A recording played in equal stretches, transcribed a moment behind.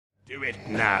Do it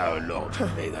now, Lord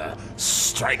Vader.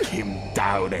 Strike him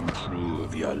down and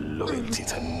prove your loyalty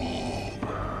to me.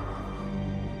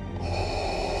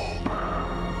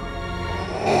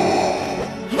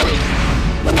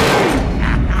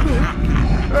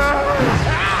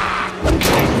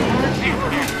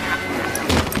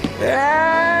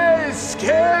 Yes,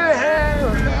 kill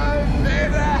him, Lord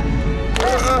Vader.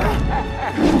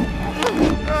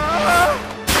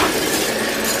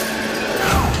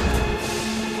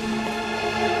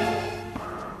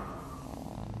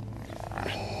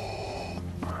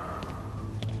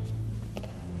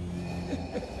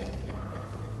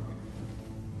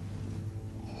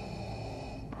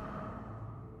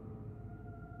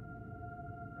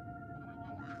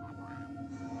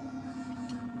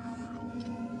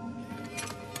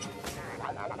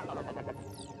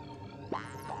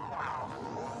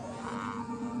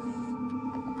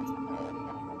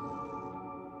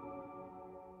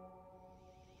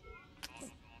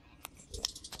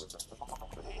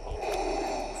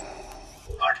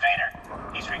 Lord Vader,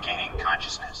 he's regaining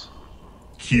consciousness.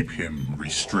 Keep him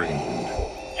restrained.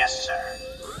 Yes, sir.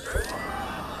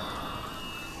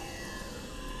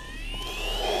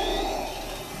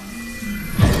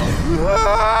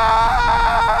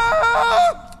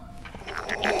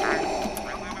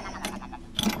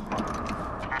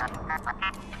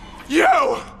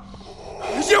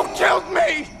 You killed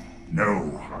me!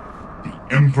 No.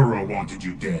 The Emperor wanted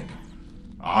you dead.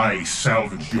 I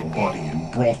salvaged your body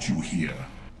and brought you here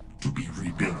to be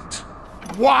rebuilt.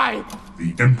 Why?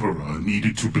 The Emperor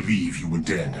needed to believe you were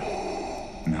dead.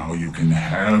 Now you can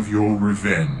have your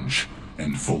revenge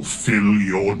and fulfill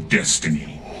your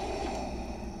destiny.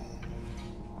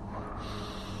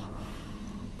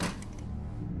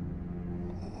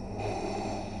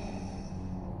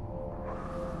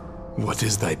 What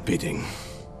is thy bidding,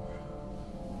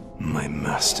 my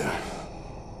master?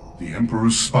 The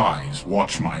Emperor's spies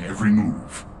watch my every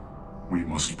move. We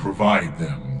must provide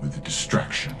them with a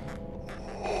distraction.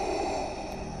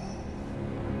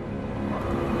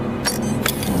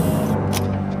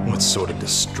 What sort of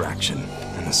distraction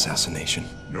and assassination?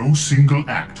 No single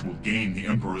act will gain the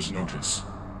Emperor's notice.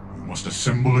 You must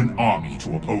assemble an army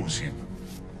to oppose him.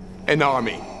 An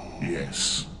army?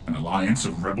 Yes, an alliance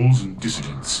of rebels and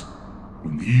dissidents.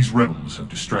 When these rebels have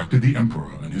distracted the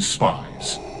Emperor and his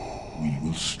spies, we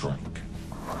will strike.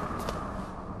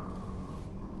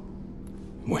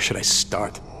 Where should I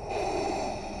start?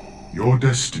 Your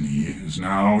destiny is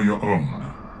now your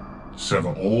own.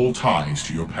 Sever all ties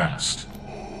to your past.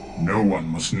 No one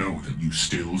must know that you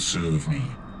still serve me.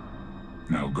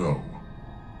 Now go,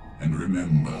 and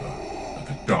remember that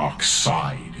the dark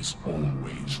side is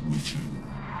always with you.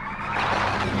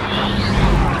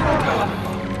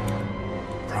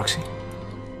 Proxy?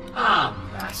 Ah,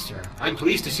 Master. I'm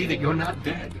pleased to see that you're not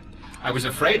dead. I was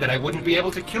afraid that I wouldn't be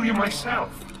able to kill you myself.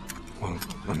 Well,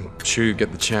 I'm sure you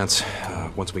get the chance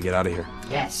once we get out of here.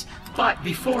 Yes, but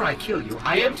before I kill you,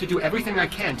 I am to do everything I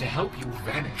can to help you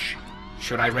vanish.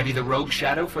 Should I ready the rogue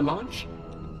shadow for launch?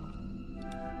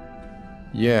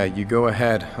 Yeah, you go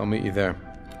ahead. I'll meet you there.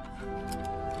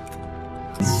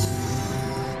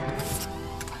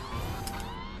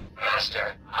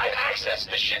 Master, I've accessed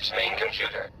the ship's main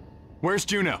computer. Where's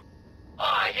Juno?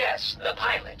 Ah, yes, the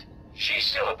pilot. She's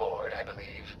still aboard, I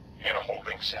believe. In a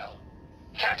holding cell.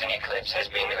 Captain Eclipse has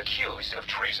been accused of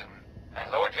treason, and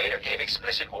Lord Vader gave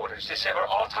explicit orders to sever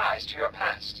all ties to your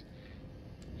past.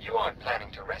 You aren't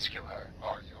planning to rescue her,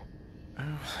 are you?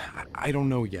 I don't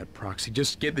know yet, Proxy.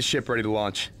 Just get the ship ready to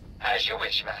launch. As you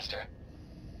wish, Master.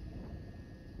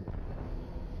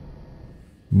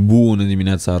 Bună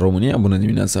dimineața România, bună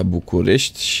dimineața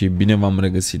București și bine v-am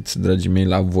regăsit, dragii mei,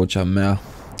 la vocea mea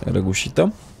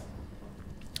răgușită.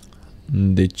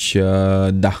 Deci,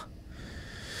 da.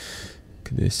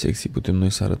 Cât de sexy putem noi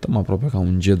să arătăm, aproape ca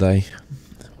un Jedi.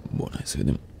 Bun, hai să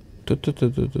vedem.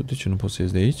 De ce nu pot să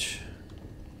ies de aici?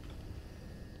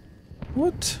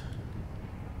 What?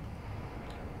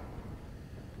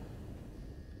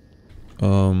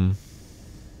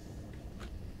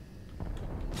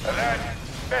 Alert!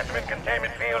 Specimen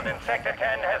containment field in Sector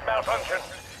 10 has malfunctioned.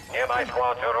 Nearby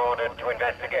squads are ordered to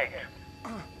investigate.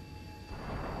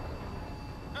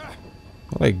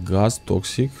 Ăla-i gaz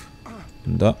toxic.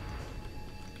 Da.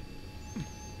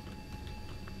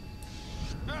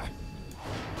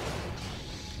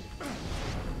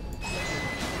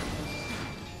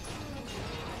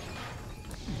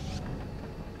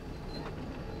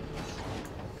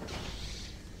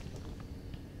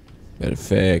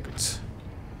 Perfect.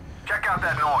 Check out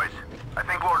that noise. I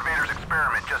think Lord Vader's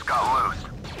experiment just got loose.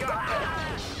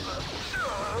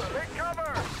 Take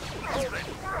cover! Hold it!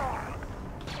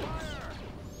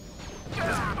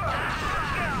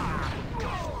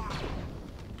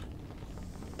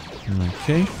 Ok.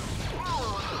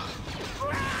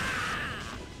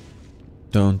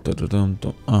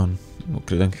 Nu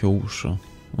credeam că e o ușă.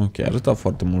 Ok, arăta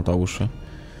foarte mult la ușă.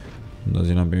 Dați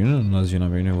vina pe mine, dați vina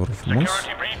pe mine, vă rog frumos.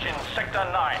 Security breach in Sector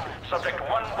 9. Subject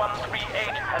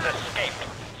 1138 has escaped.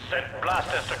 Sent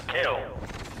blasters to kill.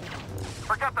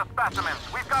 Forget the specimens.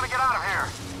 We've got to get out of here.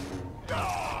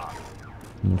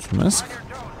 Mulțumesc.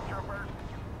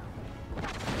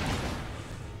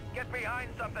 Get behind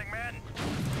something, man.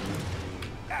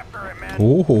 After him, man.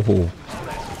 Oh, oh, oh.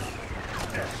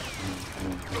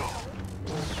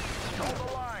 Hold the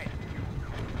line.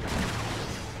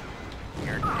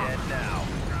 You're dead now.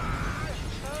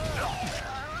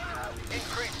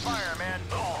 Increase fire, man.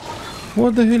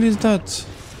 What the hell is that?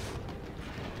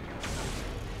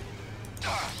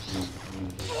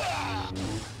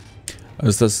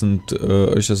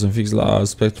 Ăștia sunt fix la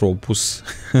spectru opus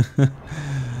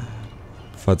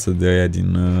față de aia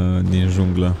din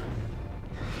junglă.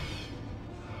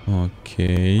 Ok,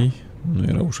 nu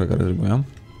era ușa care trebuia.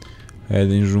 Aia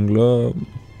din junglă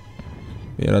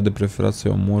era de preferat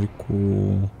să-i omori cu...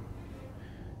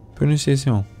 Pe unde se iese,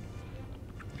 mă?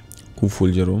 Cu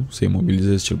fulgerul, să-i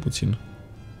mobilizezi cel puțin.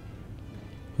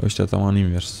 Ăștia taman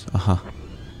invers. Aha.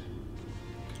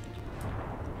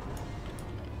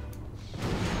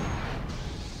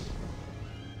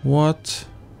 What?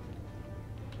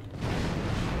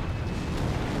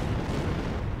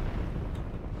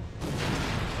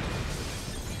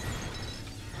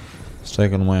 Stai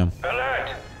că nu mai am. Alert!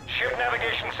 Ship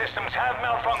navigation systems have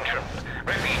malfunctioned.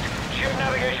 Repeat, ship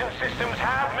navigation systems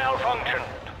have malfunctioned.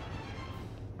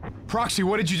 Proxy,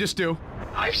 what did you just do?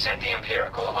 I've sent the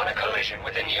Empirical on a collision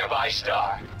with a nearby star.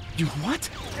 You what?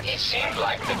 It seemed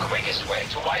like the quickest way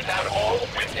to wipe out all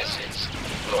witnesses.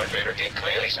 Lord Vader did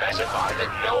clearly specify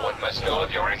that no one must know of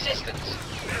your existence.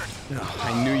 Oh,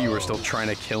 I knew you were still trying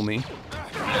to kill me.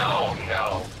 No.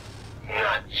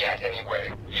 Not yet, anyway.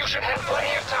 You should have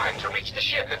plenty of time to reach the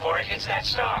ship before it hits that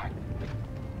star.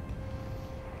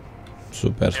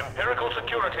 Super. Empirical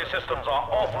security systems are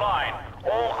offline.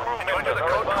 All crew members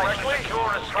are advised to secure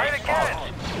escape pods.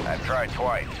 I've tried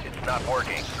twice. It's not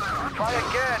working. Try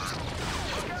again.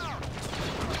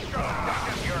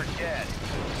 You're dead.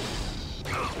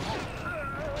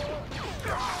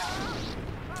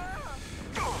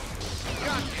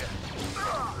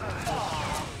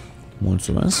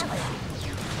 Mulțumesc.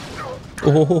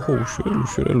 Oh,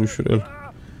 ușurel.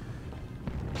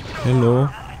 Hello.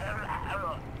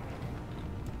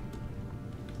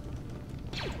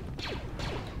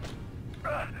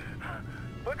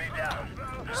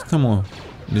 Stai, mă.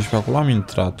 Deci pe acolo am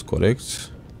intrat, corect?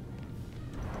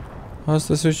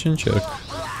 Asta se ce încerc.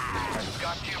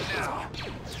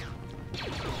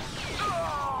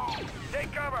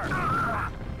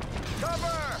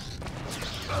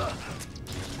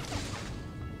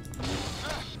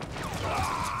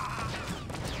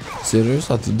 Serios?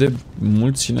 Atât de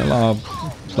mult ține la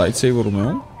lightsaber-ul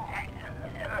meu?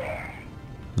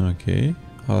 Ok.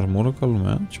 Armură ca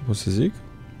lumea, ce pot să zic?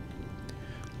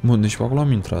 Bun, deci pe acolo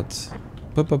am intrat.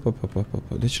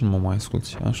 De ce nu mă mai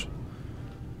asculti? Așa.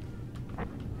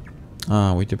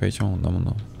 Uite pe aici unde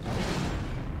am.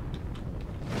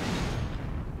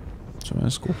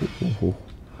 Mulțumesc.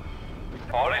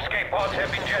 All escape pods have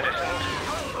been jettisoned.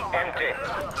 Empty.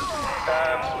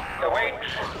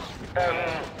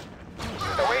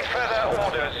 Await further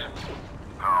orders.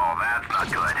 Oh, that's not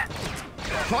good.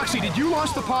 Proxy, did you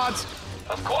launch the pods?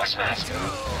 Of course, Master.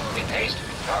 It pays to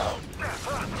be thorough.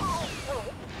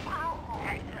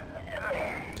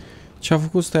 Ce-a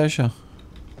făcut Stai așa?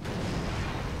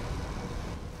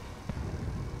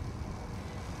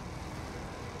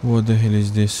 What the hell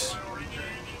is this?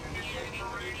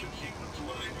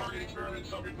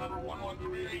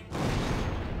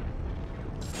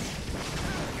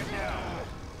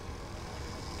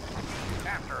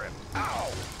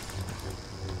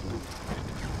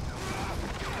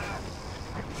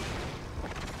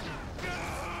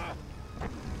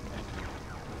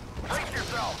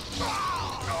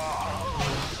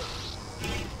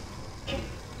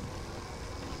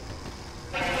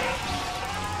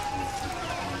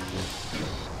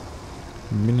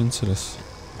 Bineînțeles.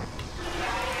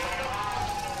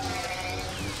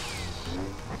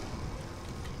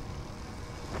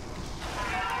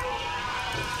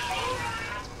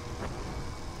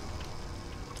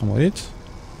 A murit?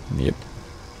 Yep.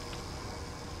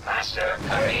 Master,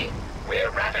 hurry.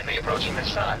 We're rapidly approaching the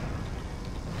sun.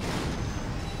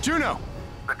 Juno!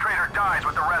 The traitor dies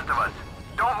with the rest of us.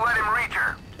 Don't let him reach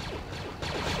her.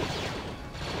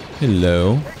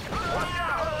 Hello.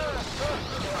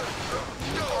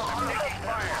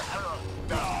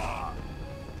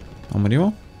 A murit,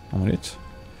 mă? A murit?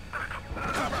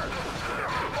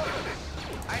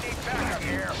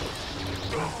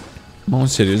 Mă,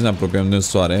 serios, ne apropiem de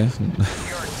soare.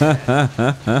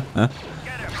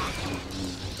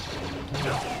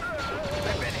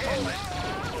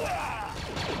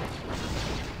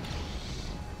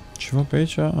 Ceva pe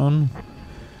aici? Nu.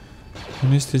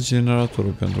 Nu este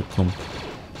generatorul pentru câmp.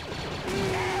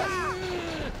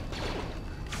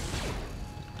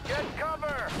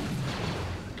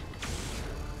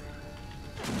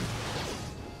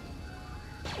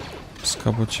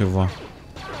 Scapă ceva.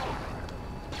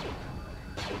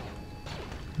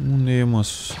 Unde e, mă?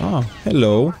 Ah,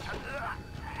 hello!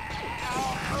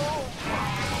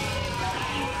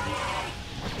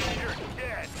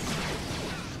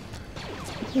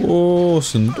 Oh,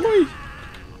 sunt doi?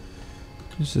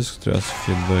 Nu știu că trebuia să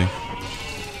fie doi.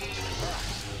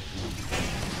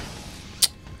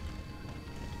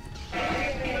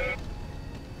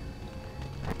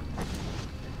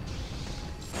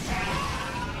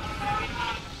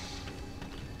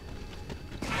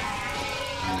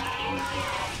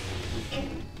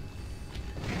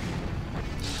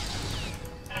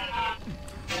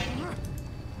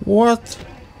 What?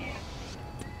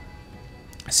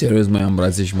 Serios, mă ia în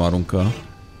brațe și mă aruncă.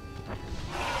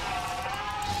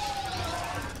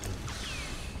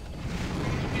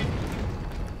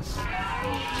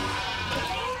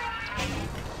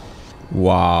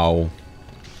 Wow.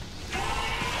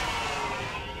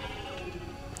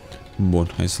 Bun,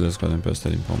 hai să le scoatem pe astea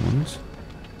din pământ.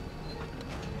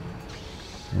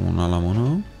 Una la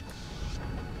mână.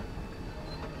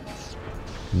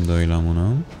 Doi la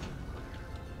mână.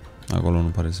 Acolo nu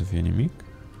pare să fie nimic.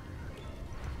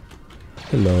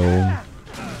 Hello.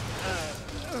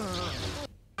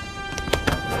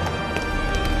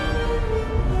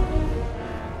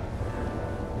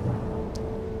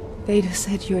 Vader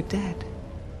said you're dead.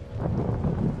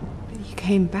 But you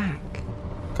came back.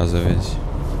 Ca să vezi.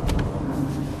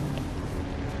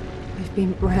 I've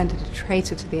been branded a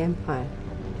traitor to the Empire.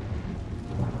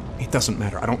 It doesn't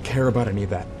matter. I don't care about any of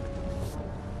that.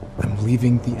 I'm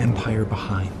leaving the Empire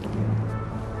behind.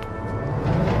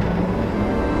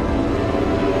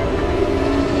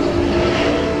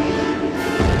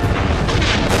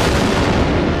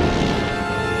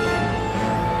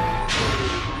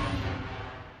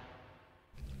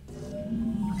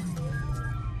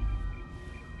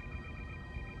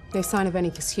 No sign of any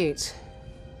pursuit.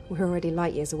 We're already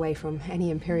light years away from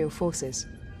any Imperial forces.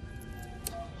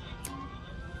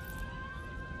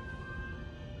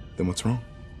 Then what's wrong?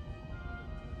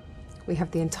 We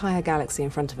have the entire galaxy in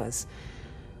front of us.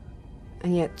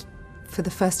 And yet, for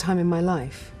the first time in my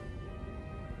life,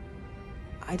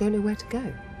 I don't know where to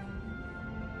go.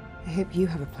 I hope you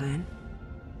have a plan.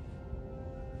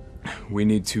 We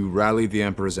need to rally the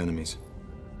Emperor's enemies.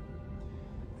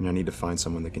 And I need to find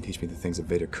someone that can teach me the things that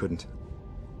Vader couldn't.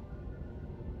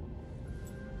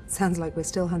 Sounds like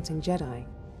we're still hunting Jedi.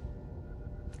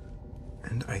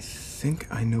 And I think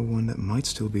I know one that might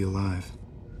still be alive.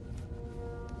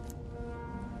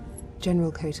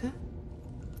 General Kota?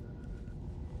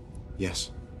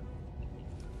 Yes.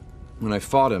 When I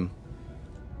fought him,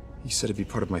 he said it'd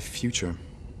be part of my future.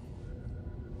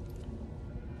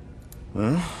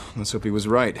 Well, let's hope he was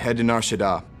right. Head to Nar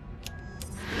Shaddaa.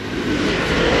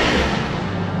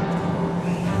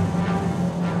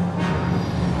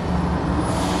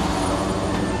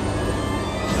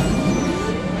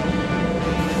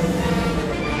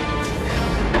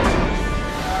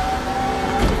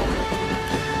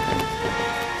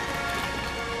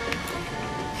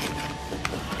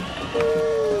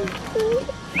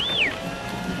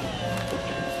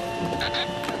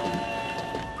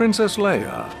 Princess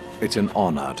Leia, it's an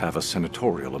honor to have a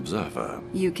senatorial observer.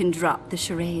 You can drop the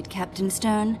charade, Captain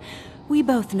Stern. We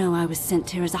both know I was sent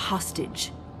here as a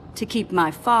hostage, to keep my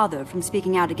father from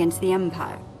speaking out against the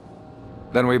Empire.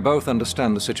 Then we both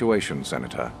understand the situation,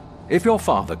 Senator. If your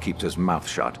father keeps his mouth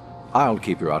shut, I'll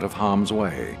keep you out of harm's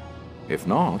way. If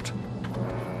not,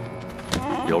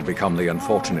 you'll become the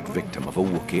unfortunate victim of a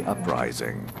Wookiee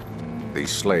uprising.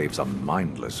 These slaves are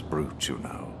mindless brutes, you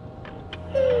know.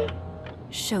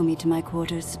 Show me to my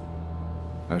quarters.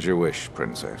 As you wish,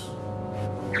 Princess.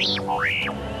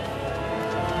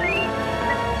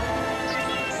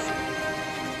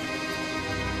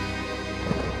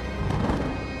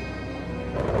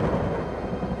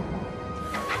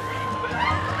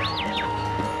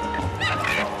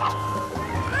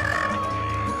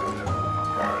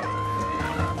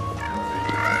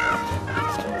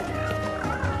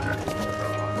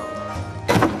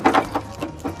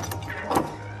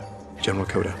 General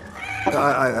Kota.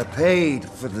 I paid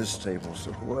for this table,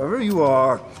 so whoever you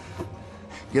are,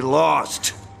 get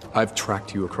lost. I've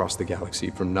tracked you across the galaxy,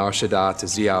 from Nar Shaddaa to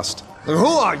Zeost. Who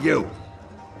are you?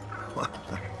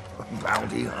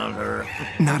 Bounty hunter.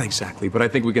 Not exactly, but I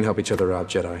think we can help each other out,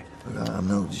 Jedi. But I'm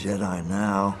no Jedi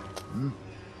now.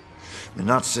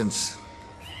 Not since...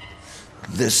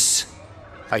 this.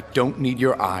 I don't need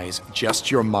your eyes, just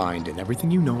your mind and everything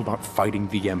you know about fighting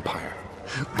the Empire.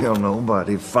 Well,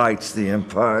 nobody fights the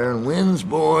Empire and wins,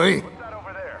 boy. What's that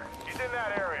over there? He's in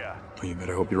that area. Well, you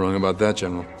better hope you're wrong about that,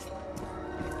 General.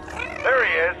 There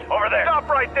he is, over there. Stop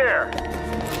right there.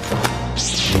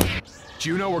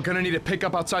 Juno, we're gonna need to pick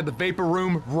up outside the vapor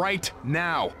room right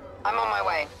now. I'm on my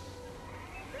way.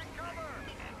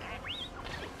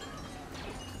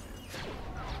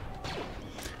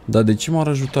 Dar de ce m-ar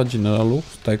ajuta generalul?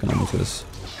 Stai că n-am înțeles.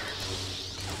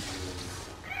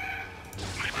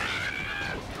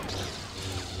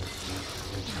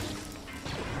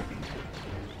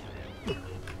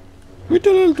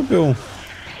 Uite-l altul pe om.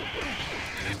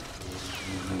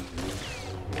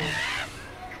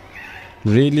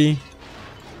 Really?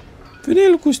 Vine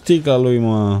el cu sticla lui,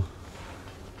 mă.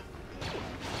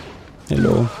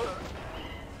 Hello.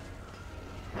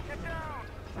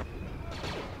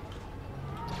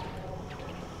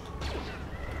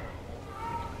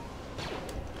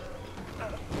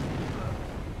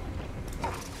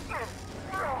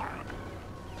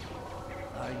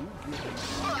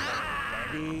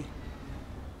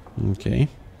 Okay.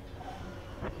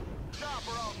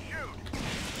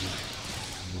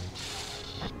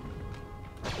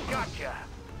 Gotcha.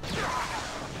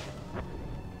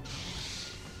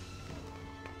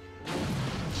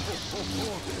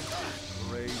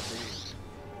 Crazy.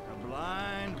 A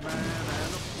blind man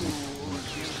and a fool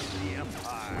against the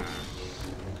Empire.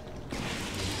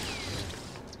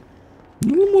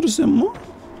 Nu-l omorâsem, mă?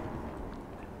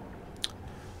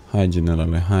 Hai,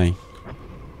 generale, hai.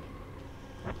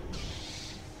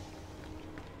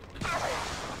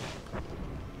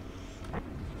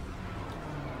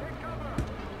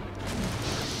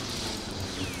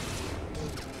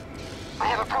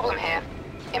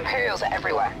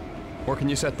 Where can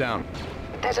you set down?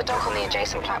 There's a dock on the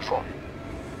adjacent platform.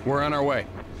 We're on our way.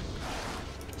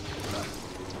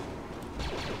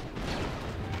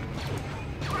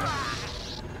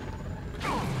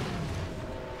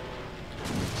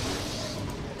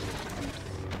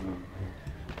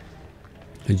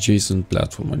 Adjacent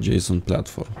platform, adjacent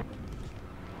platform.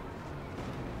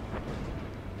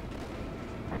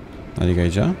 Adică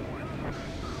aici?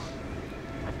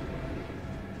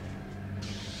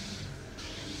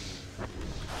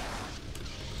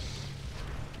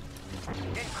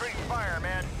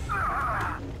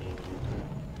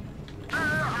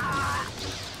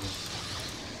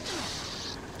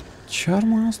 Ce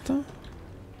armă asta?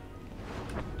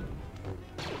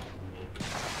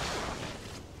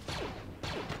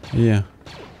 Yeah.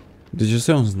 Deci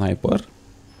ăsta e un sniper?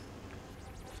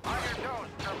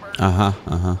 Aha,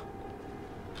 aha.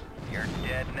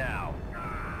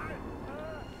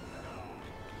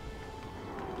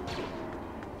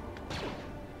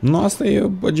 Nu, asta e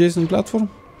adjacent platform?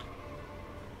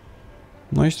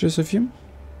 Noi aici trebuie să fim?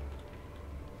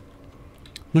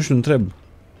 Nu știu, întreb.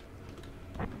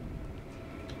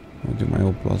 Uite, mai e o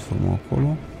platformă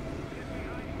acolo.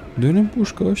 De unde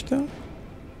împușcă ăștia?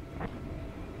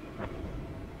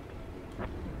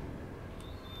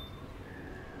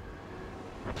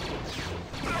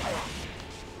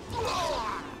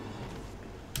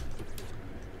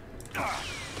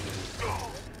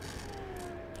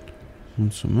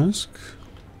 Mulțumesc.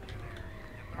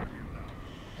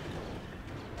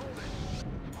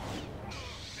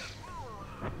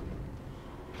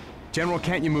 General,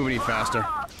 can't you move any faster?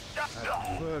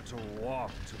 I prefer to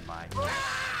walk to my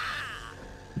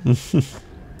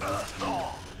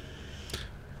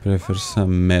Prefer să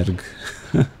merg.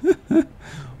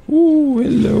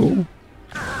 Hello.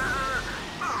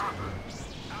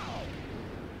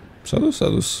 S-a dus, s-a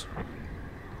dus.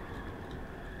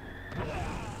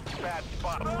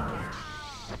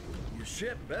 Your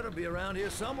ship better be around here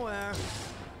somewhere.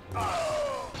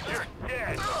 You're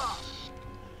dead.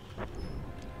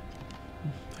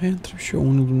 Hai, întreb și eu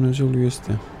unul Dumnezeului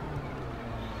este.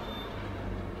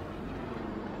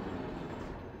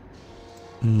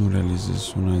 Nu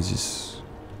realizez, unul a zis.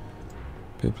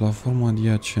 Pe platforma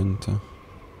adiacentă.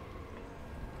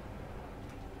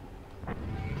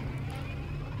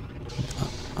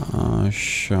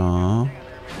 Așa.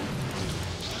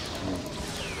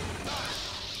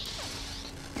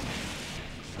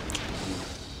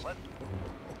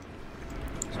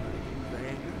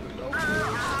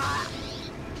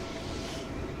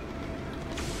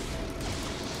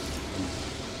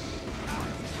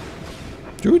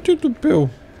 Uite tupeu.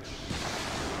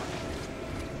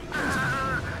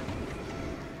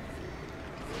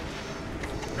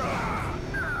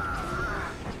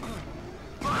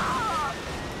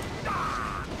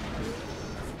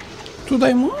 Tu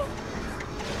dai, mă?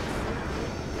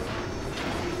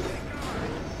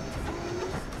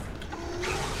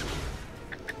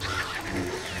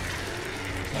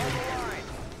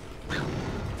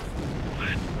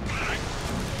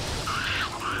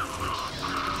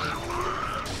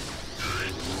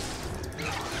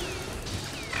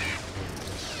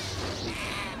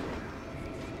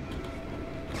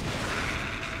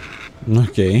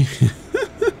 Ok.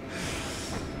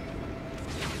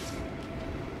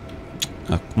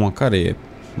 Acum care e?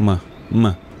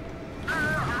 Mă.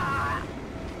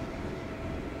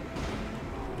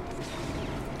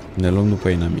 Ne luăm după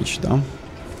inamici, da?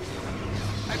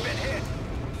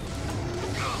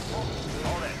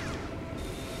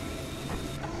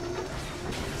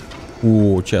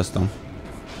 Ce asta?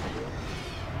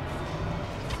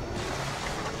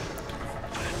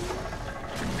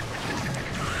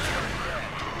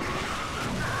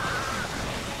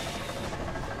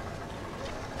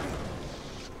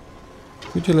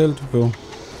 Uite la el tupeu.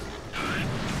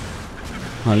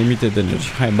 Limite de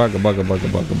energie. Hai, bagă.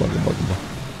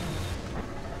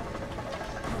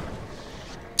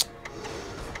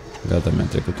 Gata, mi-a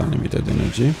trecut în limite de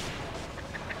energie.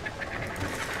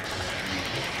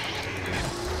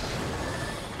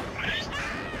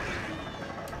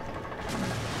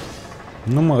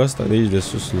 Numai ăsta de aici de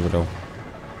sus îl vreau.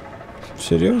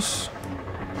 Serios?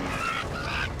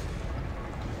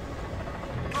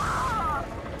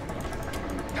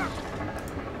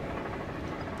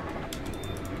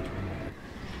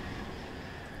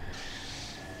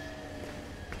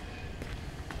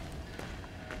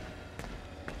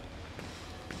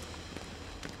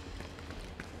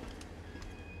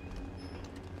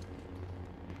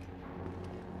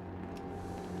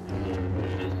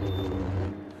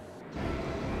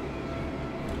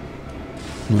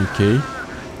 Ok.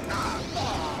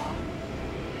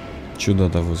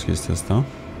 Ciudat a fost chestia asta.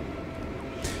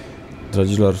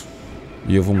 Dragilor,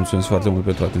 eu vă mulțumesc foarte mult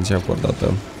pentru atenția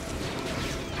acordată.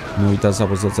 Nu uitați să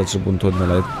apăsați acel buton de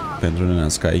like pentru nenea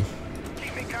Sky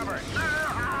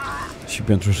și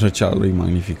pentru răceala lui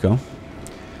magnifică.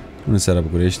 Bună seara,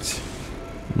 București.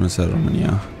 Bună seara,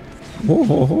 România.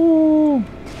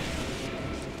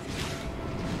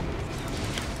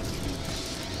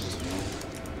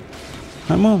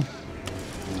 Hai, mă!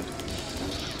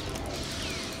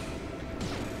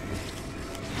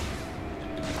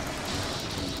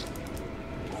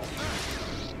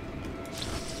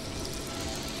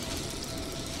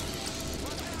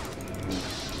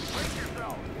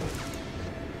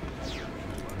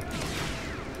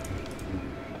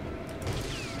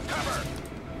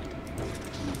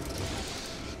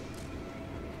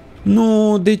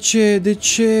 Nu, de ce?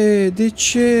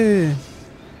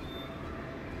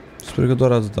 Sper că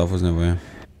doar atât a fost nevoie.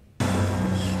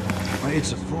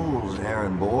 It's a fool's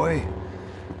errand, boy.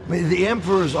 The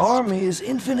Emperor's army is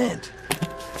infinite.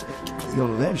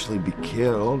 You'll eventually be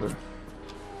killed, or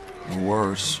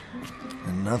worse,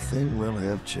 and nothing will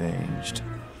have changed.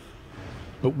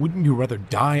 But wouldn't you rather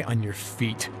die on your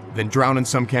feet than drown in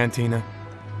some cantina?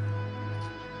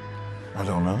 I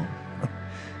don't know.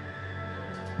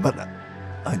 But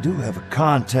I do have a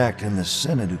contact in the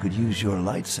Senate who could use your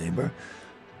lightsaber.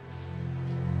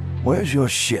 Where's your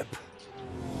ship?